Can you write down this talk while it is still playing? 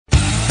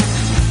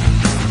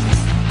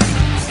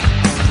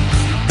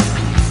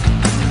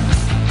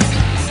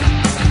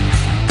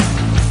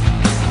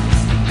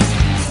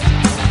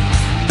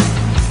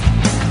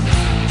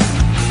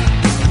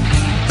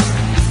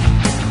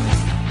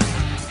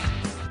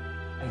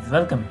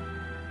welcome.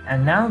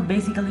 And now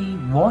basically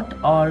what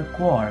are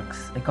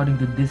quarks according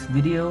to this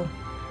video.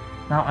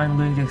 Now I'm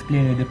going to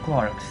explain you the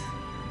quarks.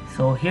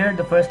 So here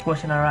the first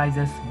question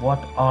arises, what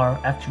are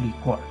actually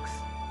quarks?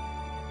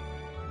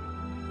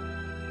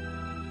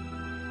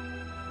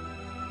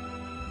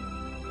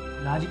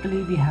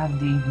 Logically we have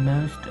the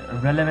most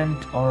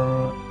relevant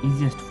or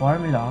easiest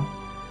formula.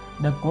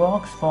 The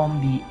quarks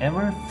form the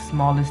ever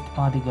smallest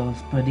particles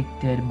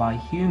predicted by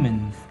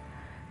humans,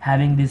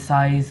 having the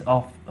size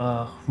of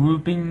a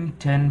whopping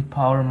 10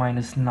 power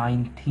minus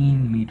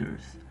 19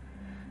 meters.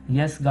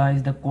 Yes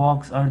guys, the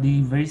quarks are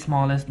the very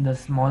smallest, the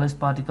smallest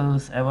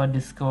particles ever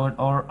discovered,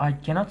 or I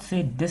cannot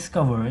say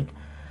discovered,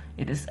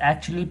 it is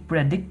actually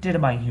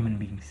predicted by human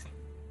beings.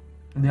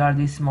 They are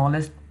the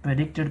smallest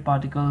predicted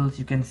particles.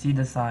 You can see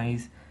the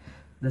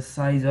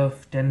size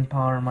of 10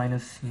 power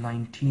minus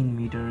 19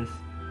 meters,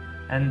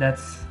 and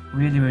that's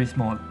really very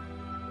small.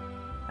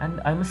 And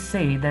I must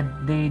say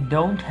that they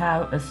don't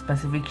have a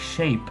specific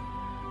shape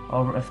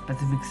or a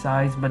specific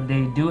size, but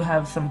they do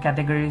have some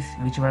categories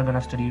which we are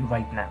gonna study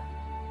right now.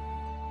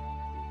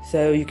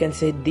 So you can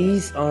say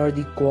these are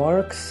the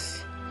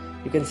quarks.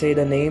 You can say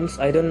the names.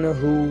 I don't know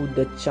who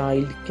the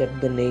child kept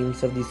the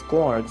names of these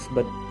quarks,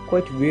 but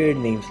quite weird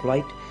names,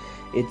 right?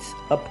 It's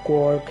up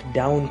quark,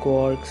 down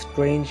quark,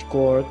 strange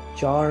quark,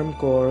 charm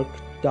quark,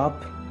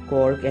 top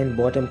quark, and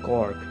bottom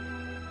quark.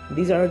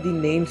 These are the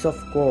names of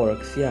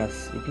quarks.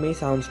 Yes, it may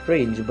sound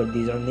strange, but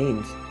these are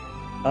names.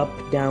 Up,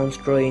 down,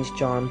 strange,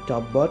 charm,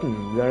 top,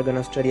 bottom. We are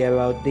gonna study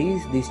about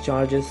these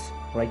charges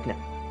right now.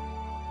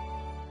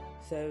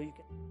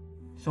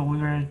 So we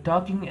were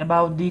talking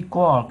about the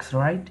quarks,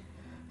 right?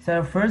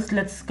 So first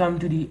let's come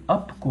to the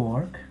up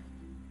quark.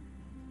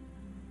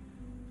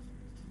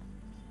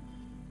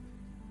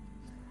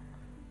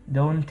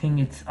 Don't think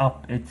it's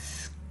up,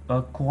 it's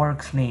a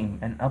quark's name,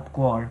 an up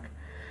quark,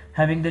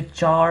 having the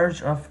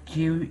charge of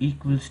Q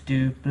equals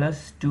to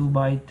plus 2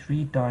 by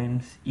 3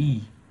 times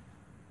E.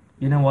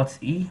 You know what's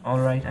E?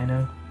 Alright, I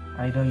know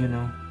you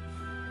know.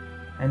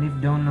 And if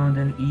don't know,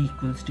 then E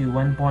equals to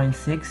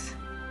 1.6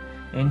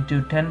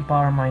 into 10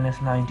 power minus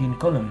 19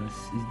 coulombs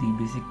is the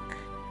basic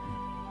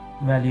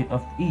value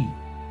of E.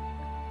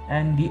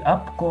 And the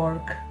up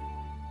quark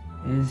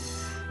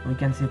is, we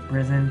can say,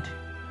 present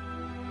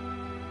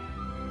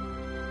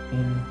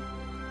in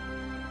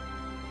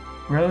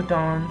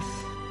protons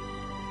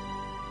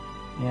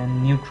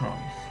and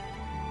neutrons.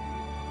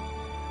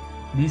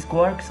 These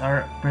quarks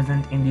are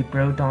present in the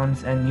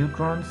protons and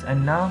neutrons.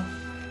 And now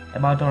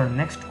about our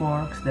next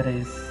quarks, that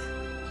is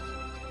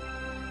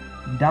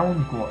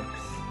down quarks.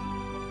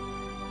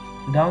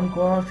 Down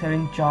quarks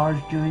having charge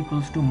Q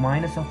equals to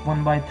minus of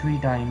 1 by 3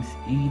 times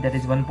E, that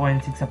is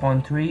 1.6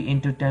 upon 3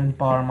 into 10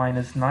 power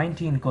minus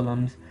 19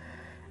 coulombs,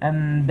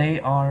 and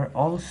they are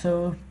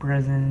also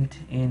present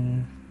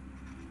in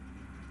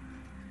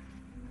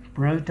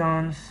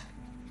protons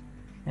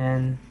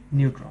and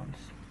neutrons.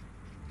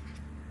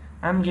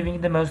 I'm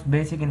giving the most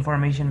basic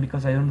information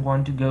because I don't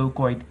want to go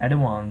quite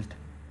advanced.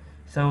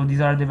 So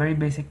these are the very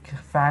basic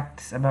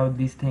facts about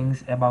these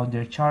things, about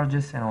their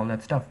charges and all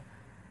that stuff.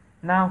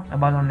 Now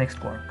about our next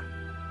quark.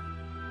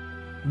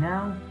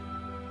 Now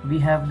we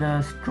have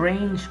the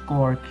strange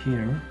quark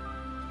here.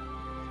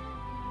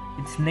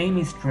 Its name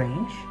is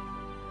strange,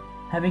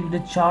 having the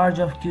charge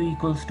of Q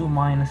equals to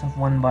minus of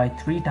 1 by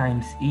 3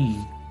 times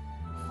E.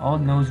 All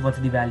knows what's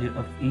the value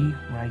of E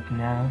right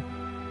now,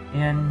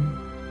 and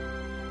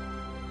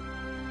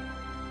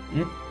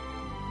it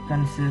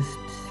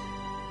consists,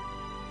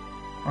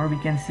 or we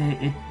can say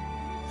it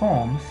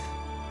forms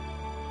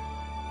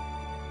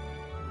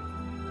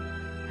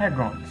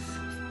hadrons.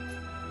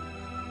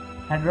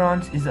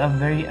 Hadrons is a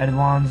very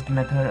advanced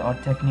method or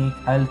technique.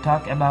 I'll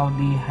talk about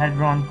the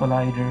hadron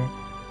collider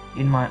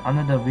in my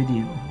another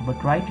video,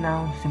 but right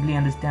now simply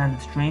understand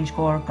that strange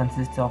quark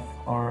consists of,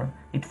 or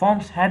it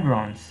forms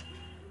hadrons,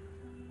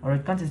 or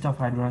it consists of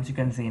hadrons, you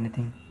can say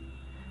anything.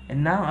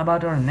 And now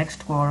about our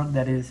next quark,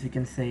 that is, we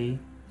can say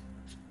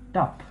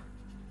top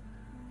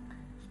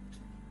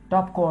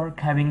quark,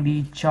 having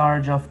the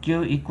charge of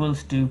Q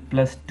equals to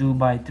plus 2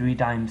 by 3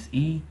 times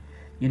E.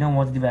 You know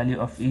what's the value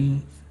of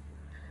E,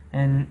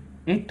 and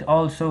it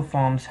also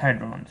forms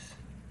hadrons.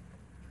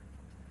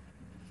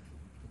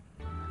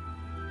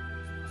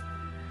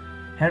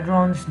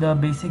 Hadrons, the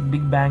basic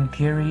Big Bang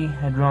theory.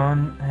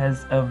 Hadron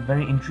has a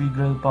very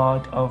integral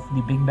part of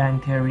the Big Bang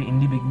theory, in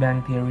the Big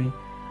Bang theory.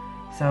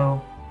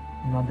 So,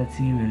 not that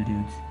serial,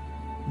 dudes.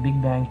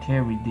 Big Bang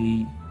theory,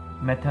 the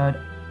method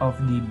of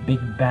the Big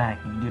Bang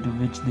due to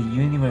which the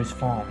universe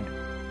formed.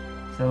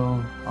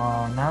 So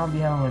now we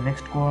have our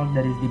next quark,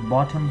 that is the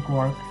bottom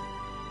quark.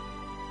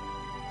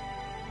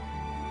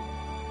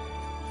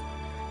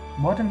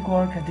 Bottom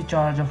quark has the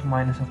charge of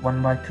minus of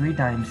 1 by 3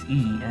 times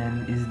E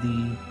and is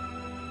the,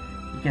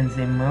 you can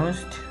say,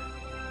 most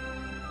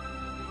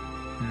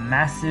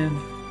massive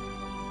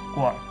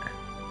quark.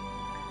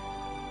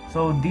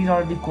 So these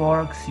are the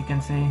quarks, you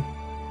can say,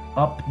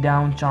 up,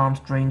 down, charm,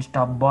 strange,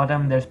 top,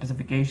 bottom, their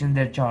specifications,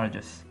 their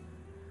charges.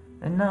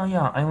 And now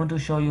I want to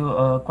show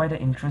you quite an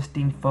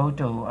interesting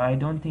photo. I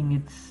don't think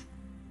it's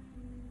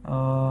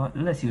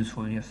less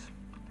useful, yes.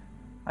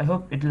 I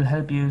hope it will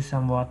help you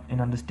somewhat in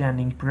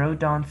understanding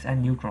protons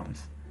and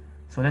neutrons.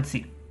 So let's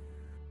see.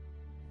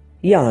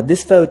 Yeah,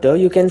 this photo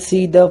you can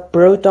see the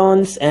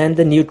protons and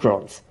the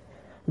neutrons.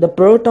 The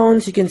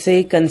protons you can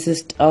say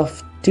consist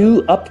of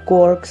 2 up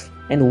quarks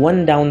and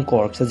 1 down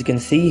quarks, as you can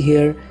see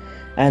here,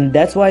 and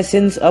that's why,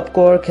 since up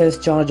quark has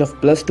charge of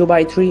plus 2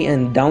 by 3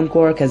 and down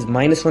quark has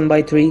minus 1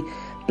 by 3,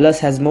 plus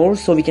has more,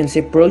 so we can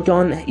say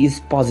proton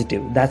is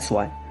positive, that's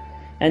why.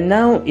 And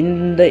now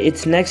in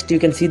its next you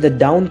can see the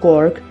down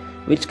quark,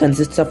 which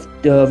consists of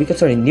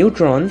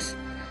neutrons,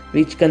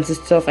 which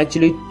consists of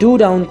actually 2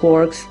 down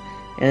quarks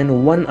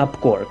and 1 up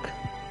quark.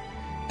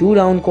 2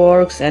 down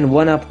quarks and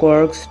 1 up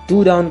quarks.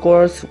 2 down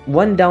quarks,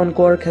 1 down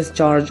quark has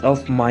charge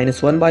of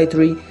minus 1 by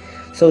 3,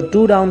 so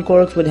 2 down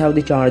quarks would have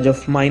the charge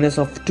of minus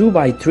of 2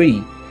 by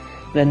 3,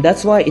 and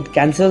that's why it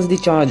cancels the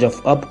charge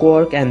of up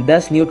quark, and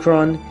thus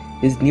neutron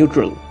is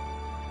neutral.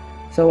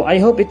 So I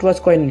hope it was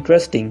quite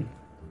interesting.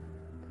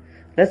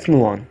 Let's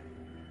move on.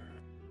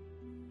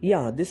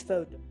 Yeah, this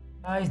photo.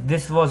 Guys,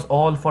 this was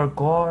all for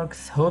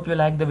quarks. Hope you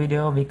liked the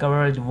video. We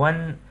covered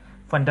one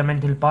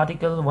fundamental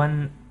particle,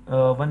 one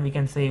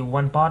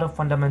part of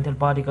fundamental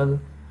particle.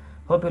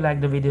 Hope you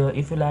liked the video.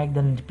 If you liked,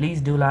 then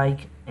please do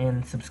like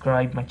and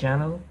subscribe my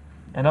channel.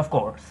 And of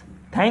course,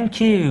 thank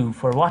you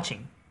for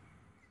watching.